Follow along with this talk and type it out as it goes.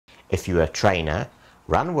If you're a trainer,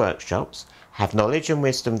 run workshops, have knowledge and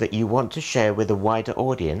wisdom that you want to share with a wider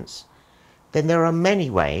audience, then there are many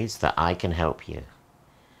ways that I can help you.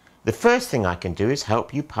 The first thing I can do is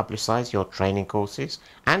help you publicize your training courses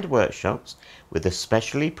and workshops with a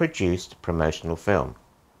specially produced promotional film.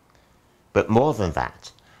 But more than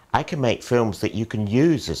that, I can make films that you can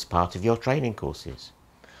use as part of your training courses.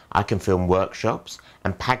 I can film workshops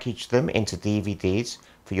and package them into DVDs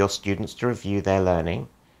for your students to review their learning.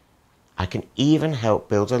 I can even help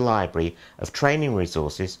build a library of training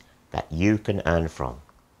resources that you can earn from.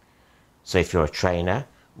 So if you're a trainer,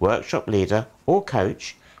 workshop leader or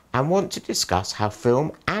coach and want to discuss how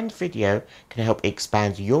film and video can help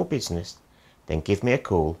expand your business, then give me a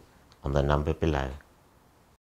call on the number below.